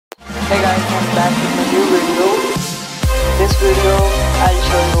Hey guys, I'm back with a new video. In this video, I'll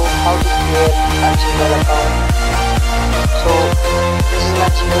show you how to create a Gmail account. So, this is my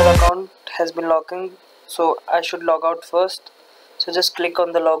Gmail account has been logging, so I should log out first. So just click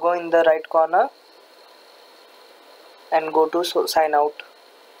on the logo in the right corner and go to sign out.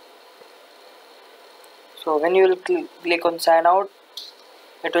 So when you will click on sign out,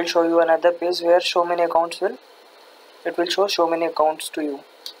 it will show you another page where show many accounts show many accounts to you.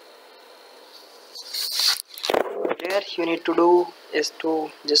 There you need to do is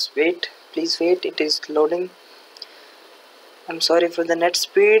to just wait. Please wait, it is loading. I'm sorry for the net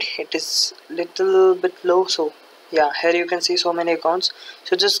speed, it is little bit low. So yeah, here you can see so many accounts.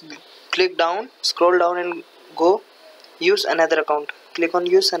 So just click down, scroll down and go use another account. Click on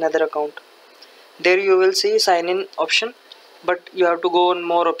use another account. There you will see sign in option, but you have to go on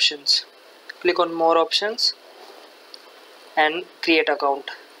more options. Click on more options and create account.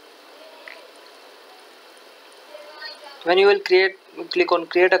 When you will click on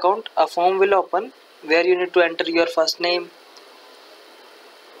create account, a form will open where you need to enter your first name,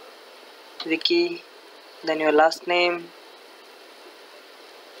 Vicky, then your last name,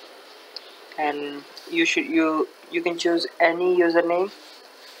 and you can choose any username.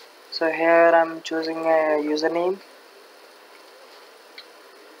 So here I'm choosing a username.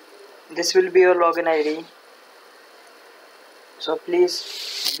 This will be your login ID, so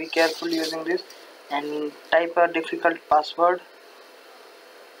please be careful using this and type a difficult password.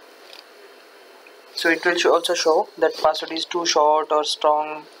 So it will also show that password is too short or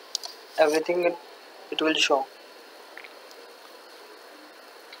strong. Everything it will show.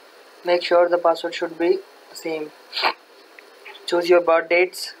 Make sure the password should be same. Choose your birth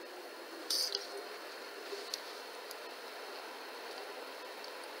dates.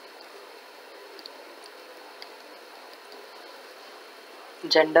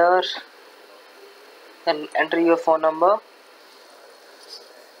 Gender, and enter your phone number.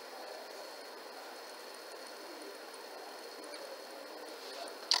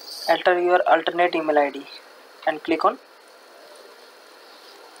 Enter your alternate email ID and click on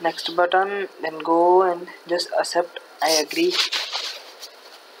next button, then go and just accept. I agree.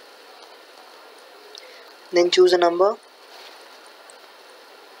 Then choose a number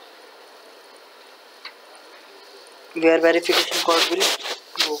where verification code will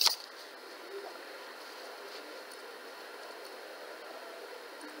go.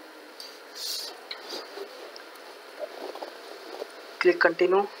 Click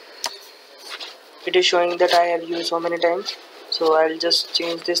continue. It is showing that I have used so many times, so I'll just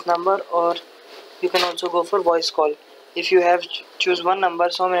change this number, or you can also go for voice call. If you have choose one number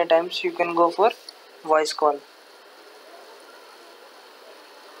so many times, you can go for voice call,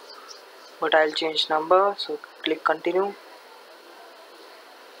 but I'll change number. So click continue.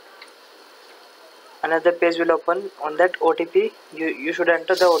 Another page will open. On that OTP, you should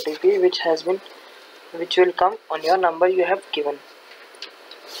enter the OTP which will come on your number you have given.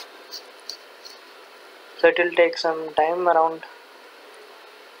 So it will take some time, around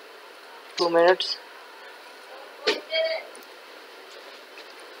 2 minutes.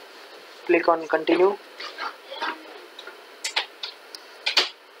 Click on continue.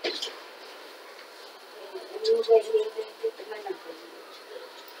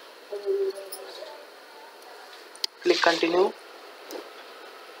 Click continue.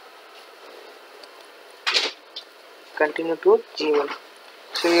 Continue to Gmail.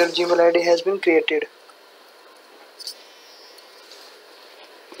 So your Gmail ID has been created.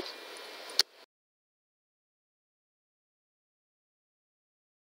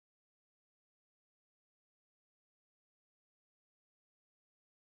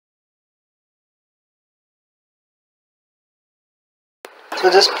 So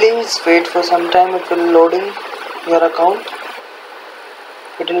just please wait for some time. It will loading your account.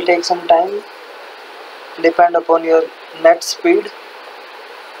 It will take some time, depend upon your net speed.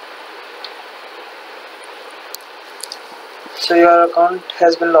 So your account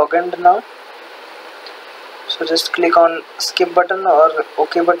has been logged in now. So just click on skip button or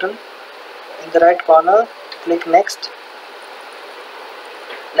OK button in the right corner. Click next,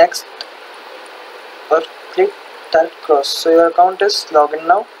 or click type cross. So your account is logged in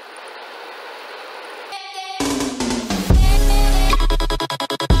now.